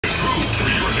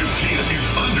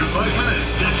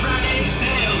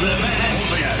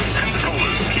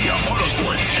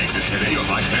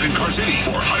and in Car City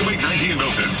or Highway 90 in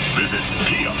Milton. Visit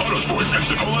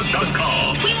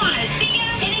KiaAutosport.Pensacola.com. We want to see you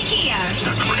in a Kia.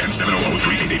 Stock number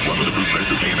N700381 with approved credit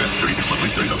through KMF. 36 month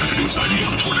lease, 30,000 to do inside.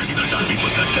 Includes $499.9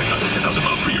 plus tax, 10,000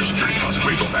 miles per year. Security deposit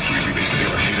rate, full factory rebates to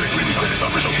dealer. Data agreement finance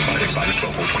offers open by expires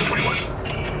 12/4/2021.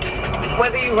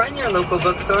 Whether you run your local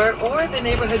bookstore or the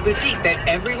neighborhood boutique that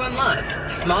everyone loves,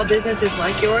 small businesses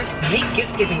like yours make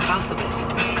gift giving possible.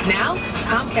 Now,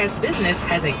 Comcast Business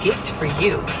has a gift for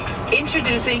you.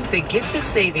 Introducing the Gift of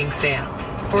Savings sale.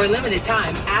 For a limited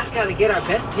time, ask how to get our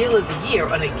best deal of the year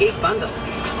on a gig bundle.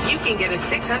 You can get a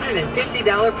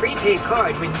 $650 prepaid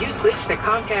card when you switch to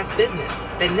Comcast Business,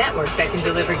 the network that can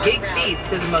deliver gig speeds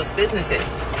to the most businesses.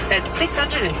 That's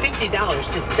 $650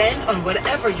 to spend on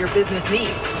whatever your business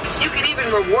needs. You can even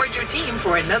reward your team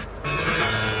for another